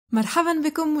مرحبا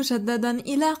بكم مجددا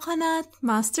إلى قناة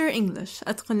ماستر إنجليش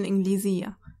أتقن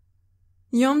الإنجليزية.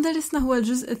 اليوم درسنا هو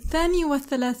الجزء الثاني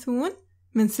والثلاثون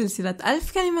من سلسلة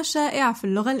 1000 كلمة شائعة في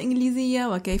اللغة الإنجليزية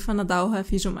وكيف نضعها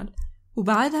في جمل،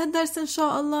 وبعد هالدرس إن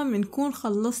شاء الله منكون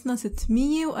خلصنا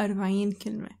 640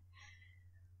 كلمة.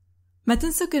 ما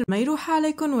تنسوا كل ما يروح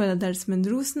عليكم ولا درس من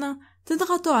دروسنا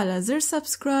تضغطوا على زر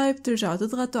سبسكرايب، ترجعوا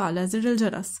تضغطوا على زر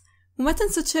الجرس، وما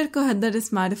تنسوا تشاركوا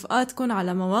هالدرس مع رفقاتكم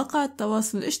على مواقع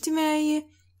التواصل الاجتماعي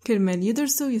كرمال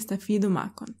يدرسوا ويستفيدوا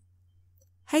معكم.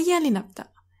 هيا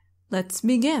لنبدأ. Let's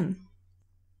begin.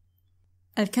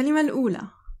 الكلمة الأولى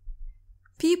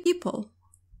people.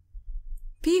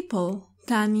 people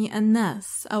تعني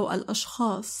الناس أو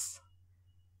الأشخاص.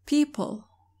 people.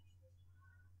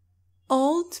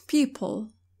 Old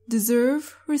people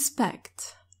deserve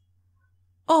respect.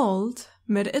 old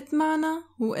مرقت معنا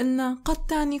وقلنا قد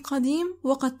تعني قديم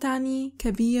وقد تعني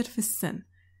كبير في السن.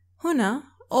 هنا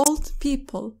old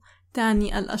people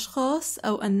تعني الأشخاص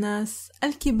أو الناس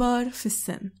الكبار في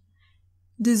السن.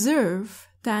 deserve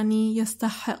تعني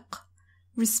يستحق.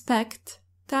 respect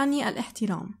تعني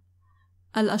الاحترام.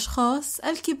 الأشخاص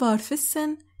الكبار في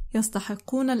السن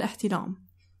يستحقون الاحترام.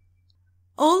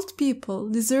 old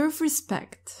people deserve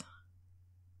respect.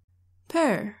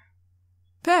 per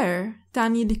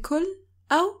تعني لكل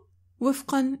أو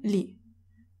وفقا لي.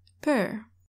 per.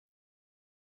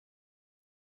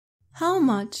 How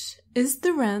much is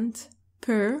the rent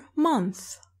per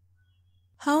month?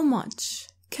 How much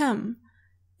كم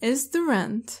is the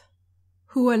rent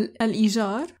هو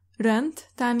الإيجار. rent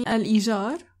تعني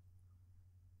الإيجار.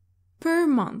 per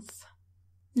month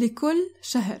لكل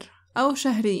شهر أو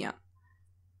شهريا.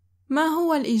 ما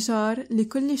هو الإيجار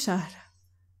لكل شهر؟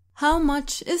 How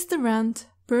much is the rent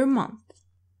per month?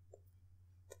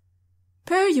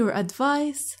 Per your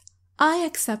advice, I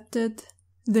accepted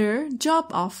their job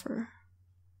offer.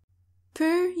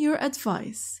 Per your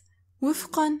advice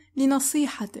وفقا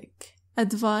لنصيحتك.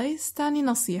 advice تعني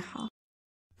نصيحة.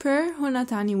 per هنا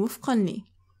تعني وفقا لي.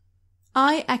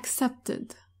 I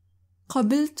accepted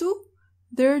قبلت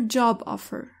their job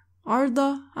offer عرض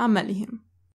عملهم.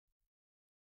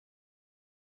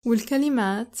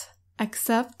 والكلمات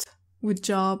accept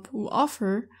والjob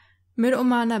وoffer مرقوا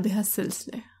معنا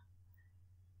بهالسلسلة.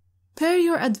 Per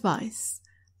your advice,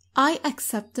 I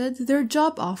accepted their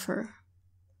job offer.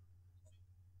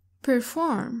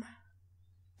 perform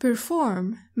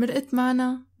مرقت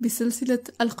معنا بسلسلة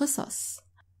القصص،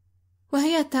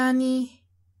 وهي تعني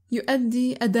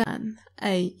يؤدي أداء،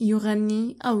 أي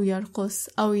يغني أو يرقص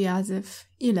أو يعزف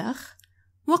إلخ،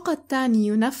 وقد تعني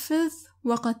ينفذ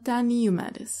وقد تعني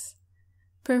يمارس.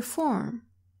 perform.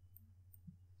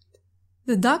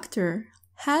 The doctor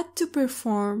had to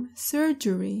perform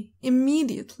surgery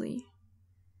immediately.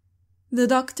 The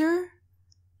doctor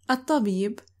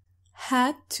الطبيب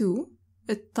had to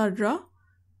اضطر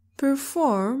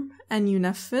perform أن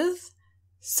ينفذ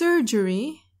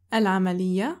surgery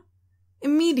العملية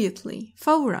immediately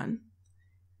فورا.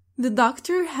 The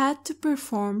doctor had to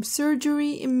perform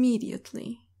surgery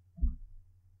immediately.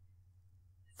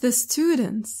 The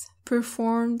students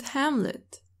performed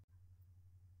Hamlet.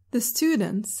 The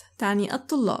students تعني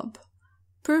الطلاب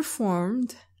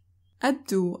performed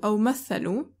أدوا أو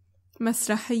مثلوا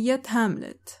مسرحية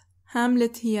هاملت.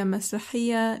 هاملت هي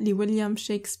مسرحية لويليام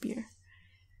شكسبير.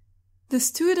 The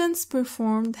students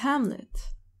performed Hamlet.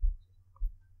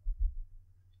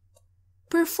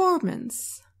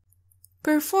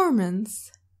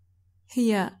 performance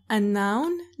هي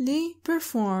النون ل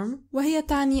perform وهي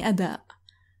تعني أداء.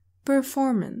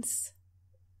 performance.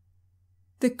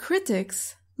 The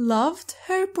critics loved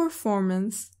her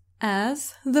performance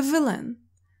as the villain.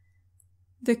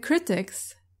 The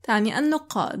critics تعني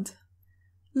النقاد.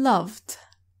 loved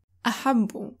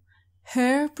أحبوا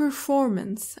her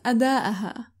performance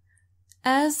أداءها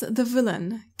as the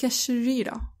villain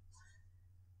كالشريرة.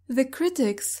 The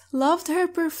critics loved her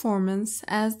performance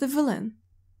as the villain.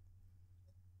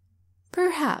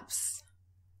 perhaps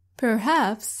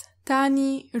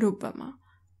تعني ربما،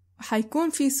 وحيكون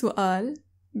في سؤال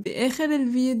بآخر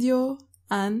الفيديو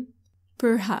عن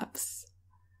perhaps.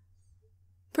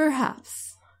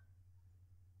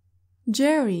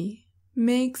 Jerry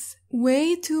makes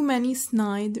way too many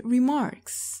snide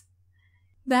remarks.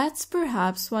 That's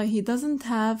perhaps why he doesn't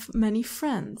have many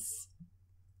friends.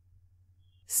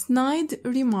 snide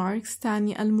remarks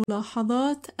تعني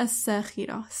الملاحظات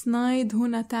الساخرة. snide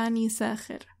هنا تعني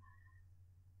ساخر.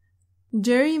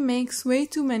 Jerry makes way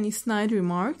too many snide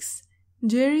remarks.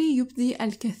 Jerry يبدي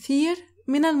الكثير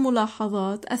من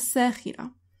الملاحظات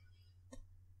الساخرة.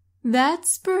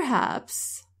 That's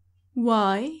perhaps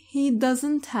why he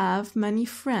doesn't have many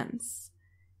friends.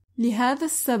 لهذا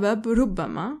السبب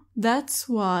ربما. That's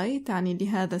why تعني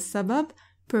لهذا السبب.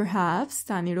 Perhaps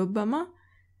تعني ربما.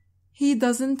 He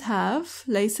doesn't have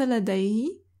ليس لديه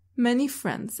many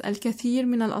friends الكثير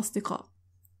من الأصدقاء.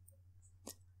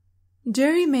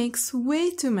 Jerry makes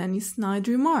way too many snide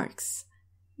remarks.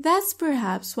 That's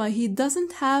perhaps why he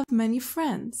doesn't have many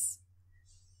friends.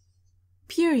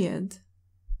 Period.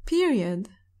 Period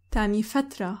تعني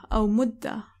فترة أو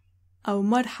مدة أو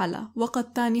مرحلة،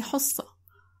 وقد تعني حصة.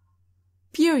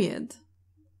 Period.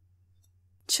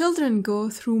 Children go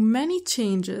through many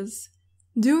changes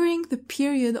during the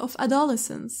period of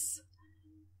adolescence.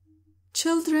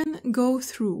 Children go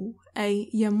through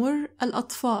أي يمر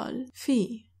الأطفال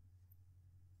في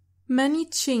many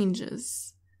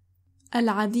changes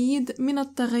العديد من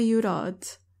التغيرات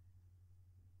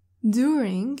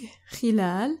during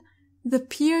خلال the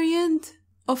period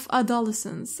of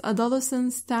adolescence.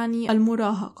 Adolescence تعني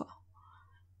المراهقة.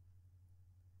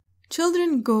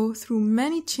 Children go through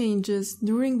many changes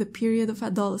during the period of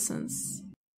adolescence.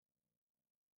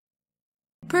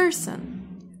 Person.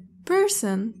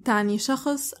 Person تعني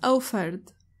شخص أو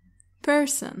فرد.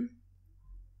 Person.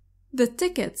 The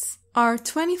tickets are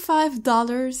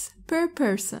 $25 per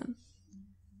person.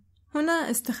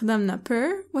 هنا استخدمنا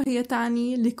per وهي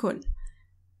تعني لكل.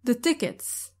 The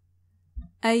tickets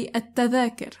أي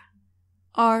التذاكر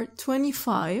are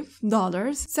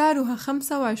 $25 سعرها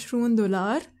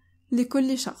 $25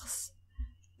 لكل شخص.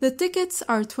 The tickets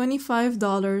are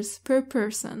 $25 per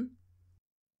person.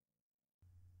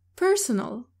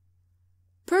 Personal.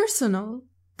 Personal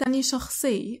تعني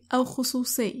شخصي أو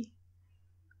خصوصي.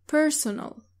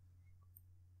 Personal.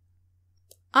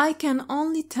 I can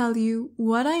only tell you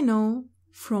what I know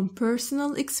from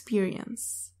personal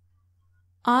experience.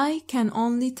 I can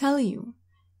only tell you.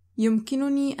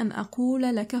 يمكنني أن أقول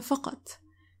لك فقط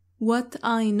what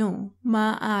I know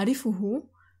ما أعرفه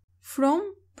from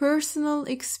personal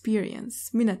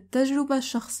experience من التجربة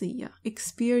الشخصية.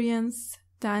 Experience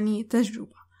تعني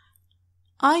تجربة.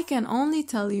 I can only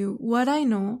tell you what I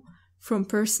know from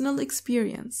personal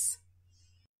experience.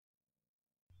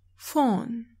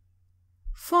 Phone.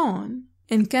 Phone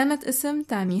إن كانت اسم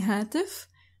تعني هاتف،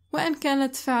 وإن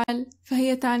كانت فعل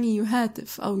فهي تعني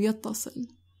يهاتف أو يتصل.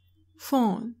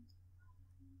 Phone.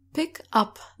 Pick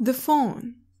up the phone.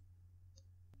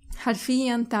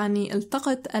 حرفيا تعني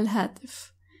التقط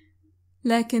الهاتف،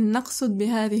 لكن نقصد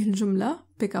بهذه الجملة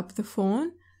pick up the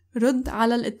phone رد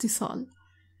على الاتصال.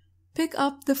 Pick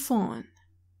up the phone.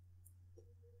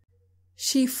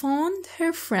 She phoned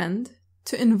her friend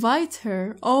to invite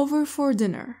her over for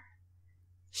dinner.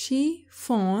 She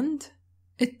phoned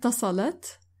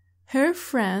اتصلت her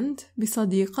friend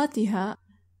بصديقتها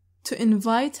to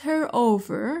invite her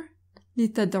over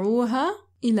لتدعوها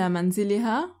إلى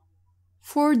منزلها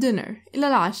for dinner إلى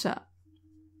العشاء.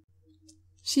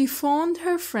 She phoned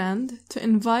her friend to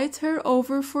invite her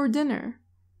over for dinner.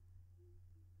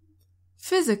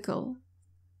 Physical.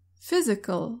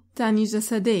 Physical تعني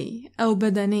جسدي أو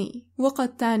بدني،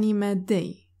 وقد تعني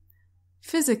مادي.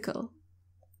 Physical.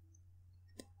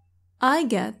 I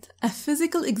get a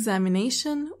physical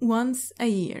examination once a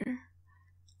year.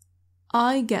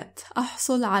 I get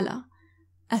أحصل على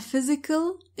a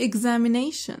physical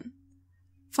examination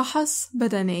فحص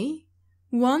بدني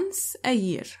once a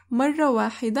year مرة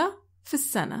واحدة في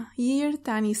السنة. year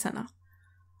تعني سنة.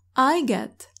 I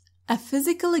get a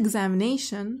physical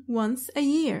examination once a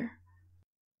year.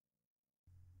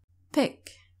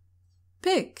 Pick.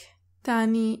 Pick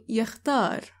تعني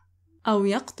يختار أو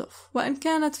يقطف، وإن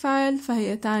كانت فعل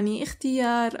فهي تعني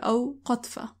اختيار أو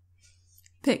قطفة.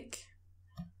 Pick.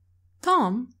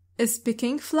 Tom is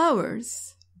picking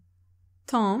flowers.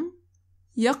 Tom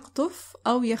يقطف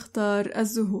أو يختار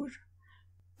الزهور.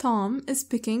 Tom is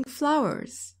picking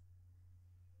flowers.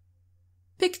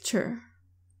 Picture.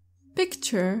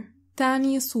 Picture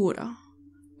تعني صورة،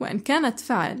 وإن كانت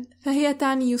فعل فهي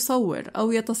تعني يصور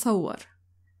أو يتصور.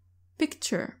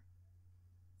 Picture.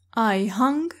 I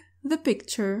hung the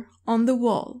picture on the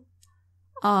wall.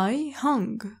 I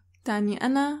hung تعني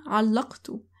أنا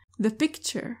علقت the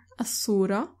picture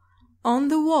الصورة on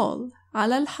the wall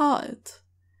على الحائط.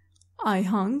 I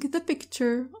hung the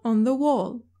picture on the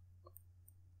wall.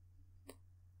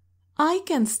 I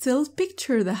can still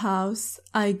picture the house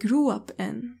I grew up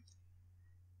in.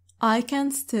 I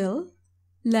can still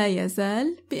لا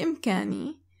يزال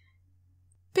بإمكاني.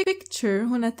 Picture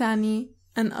هنا تعني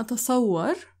أن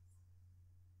أتصور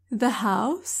the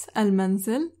house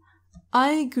المنزل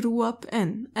I grew up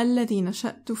in الذي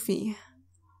نشأت فيه.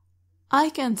 I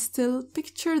can still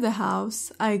picture the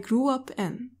house I grew up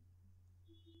in.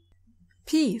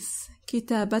 Piece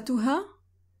كتابتها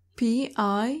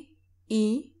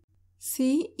P-I-E-C-E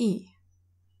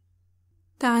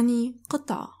تعني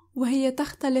قطعة، وهي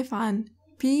تختلف عن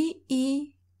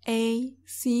PEACE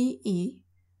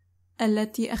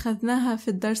التي أخذناها في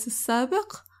الدرس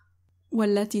السابق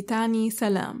والتي تعني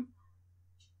سلام.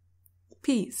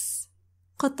 Piece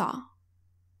قطعة.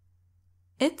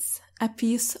 It's a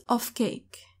piece of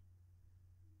cake.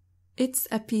 It's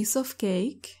a piece of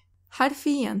cake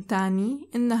حرفياً تعني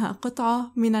إنها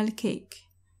قطعة من الكيك،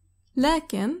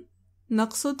 لكن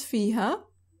نقصد فيها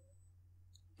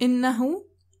إنه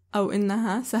أو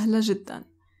إنها سهلة جداً.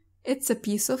 It's a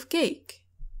piece of cake.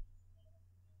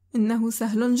 إنه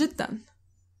سهل جداً.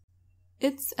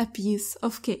 It's a piece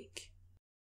of cake.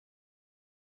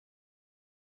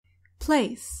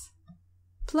 Place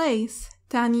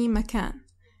تعني مكان،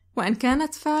 وإن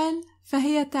كانت فعل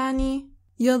فهي تعني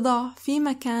يضع في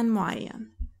مكان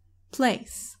معين.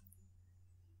 Place.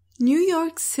 New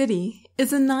York City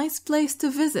is a nice place to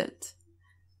visit,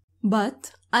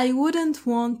 but I wouldn't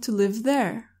want to live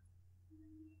there.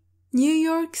 New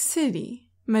York City,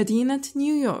 مدينة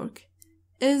نيويورك,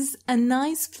 is a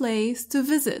nice place to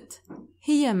visit.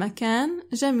 هي مكان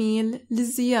جميل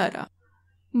للزيارة.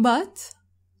 But,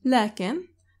 لكن,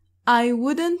 I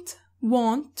wouldn't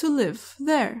want to live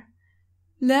there.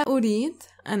 لا أريد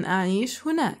أن أعيش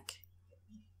هناك.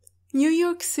 New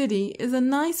York City is a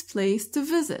nice place to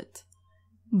visit,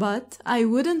 but I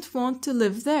wouldn't want to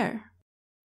live there.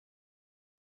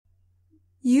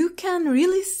 You can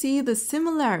really see the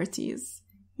similarities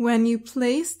when you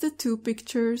place the two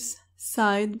pictures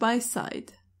side by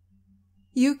side.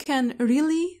 You can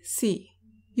really see.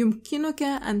 يمكنك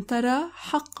أن ترى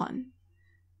حقا.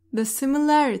 The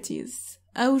similarities.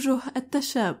 أوجه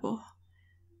التشابه.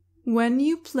 When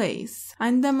you place.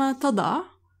 عندما تضع.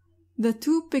 The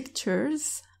two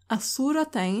pictures.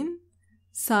 الصورتين.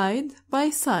 Side by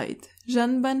side.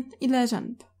 جنبا إلى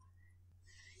جنب.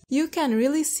 You can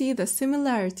really see the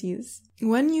similarities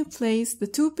when you place the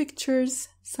two pictures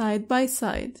side by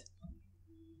side.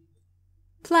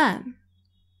 Plan.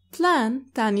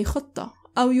 Plan تعني خطة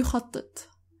أو يخطط.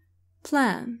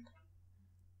 Plan.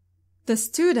 The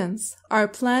students are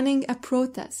planning a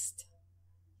protest.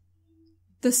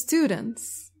 The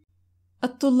students.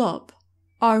 الطلاب.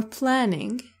 Are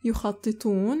planning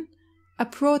يخططون a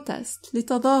protest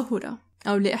لتظاهرة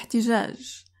أو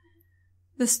لاحتجاج.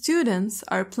 The students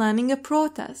are planning a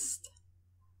protest.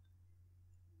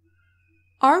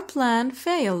 Our plan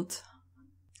failed.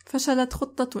 فشلت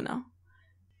خطتنا.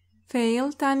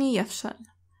 Fail تعني يفشل.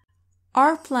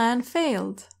 Our plan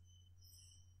failed.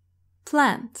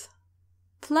 Plant.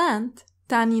 Plant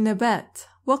تعني نبات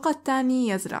وقد تعني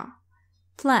يزرع.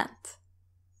 Plant.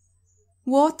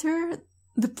 Water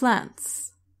the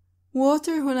plants. Water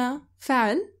هنا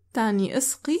فعل تعني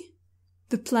اسقي.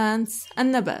 The plants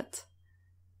النبات.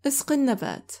 اسقي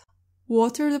النبات.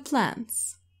 Water the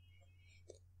plants.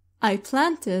 I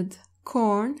planted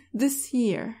corn this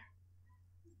year.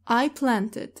 I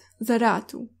planted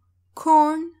زرعت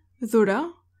corn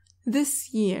ذرة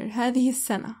this year هذه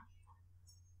السنة.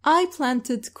 I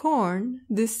planted corn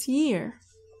this year.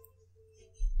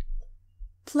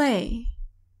 Play.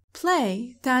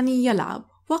 Play تعني يلعب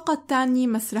وقد تعني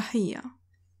مسرحية.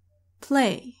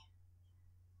 Play.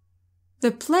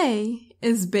 The play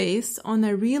is based on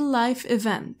a real-life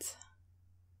event.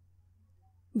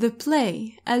 The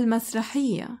play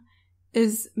المسرحية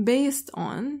is based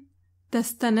on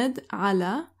تستند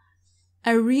على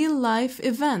a real-life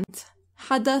event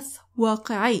حدث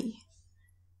واقعي.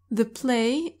 The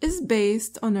play is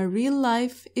based on a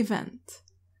real-life event.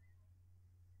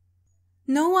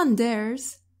 No one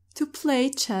dares to play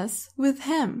chess with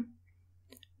him.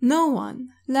 No one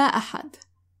لا أحد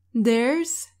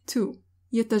dares to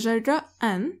يتجرأ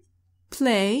أن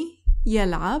play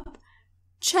يلعب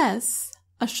chess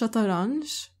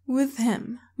الشطرنج with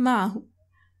him معه.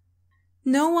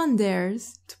 No one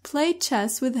dares to play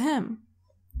chess with him.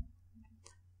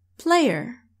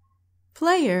 Player.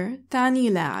 Player تعني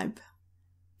لاعب.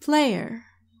 Player.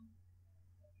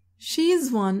 She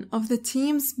is one of the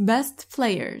team's best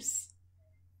players.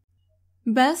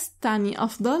 Best تعني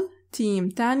أفضل.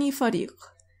 Team تعني فريق.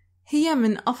 هي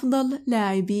من أفضل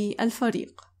لاعبي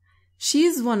الفريق. She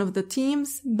is one of the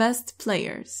team's best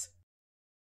players.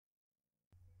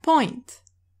 Point.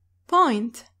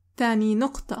 Point تعني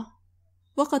نقطة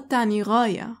وقد تعني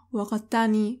غاية وقد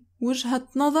تعني وجهة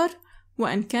نظر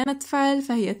وإن كانت فعل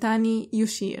فهي تعني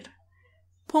يشير.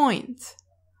 Point.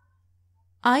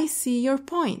 I see your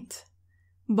point,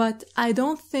 but I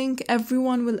don't think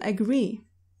everyone will agree.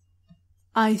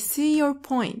 I see your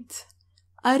point.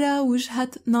 أرى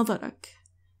وجهة نظرك.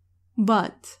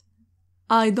 But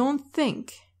I don't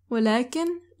think ولكن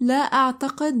لا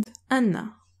أعتقد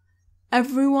أن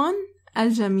everyone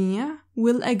الجميع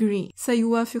will agree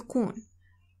سيوافقون.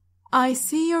 I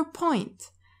see your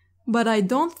point, but I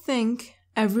don't think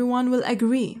everyone will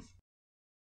agree.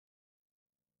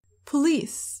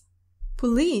 police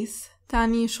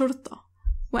تعني شرطة،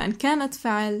 وإن كانت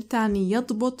فعل تعني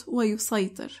يضبط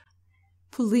ويسيطر.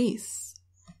 police.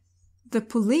 The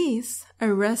police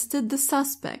arrested the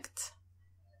suspect.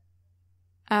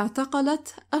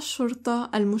 اعتقلت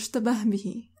الشرطة المشتبه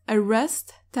به.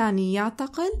 arrest تعني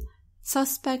يعتقل،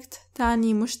 suspect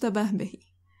تعني مشتبه به.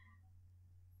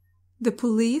 The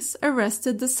police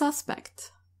arrested the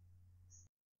suspect.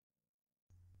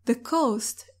 The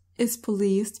coast is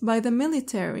policed by the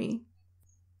military.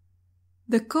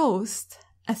 The coast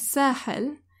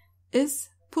الساحل is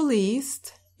policed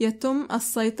يتم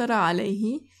السيطرة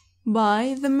عليه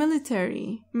by the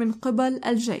military من قبل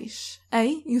الجيش،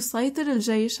 أي يسيطر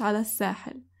الجيش على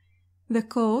الساحل. The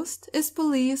coast is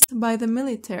policed by the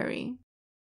military.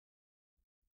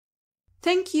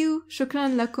 Thank you. شكرا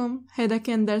لكم. هذا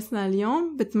كان درسنا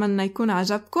اليوم، بتمنى يكون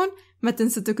عجبكم. ما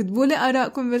تنسوا تكتبوا لي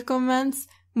آراءكم بالكومنتس،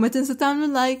 وما تنسوا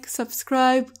تعملوا لايك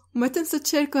سبسكرايب، وما تنسوا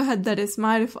تشاركوا هالدرس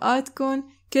مع رفقاتكم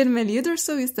كرمال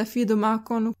يدرسوا ويستفيدوا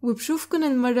معكم. وبشوفكن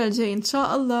المرة الجاية إن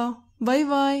شاء الله. باي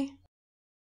باي.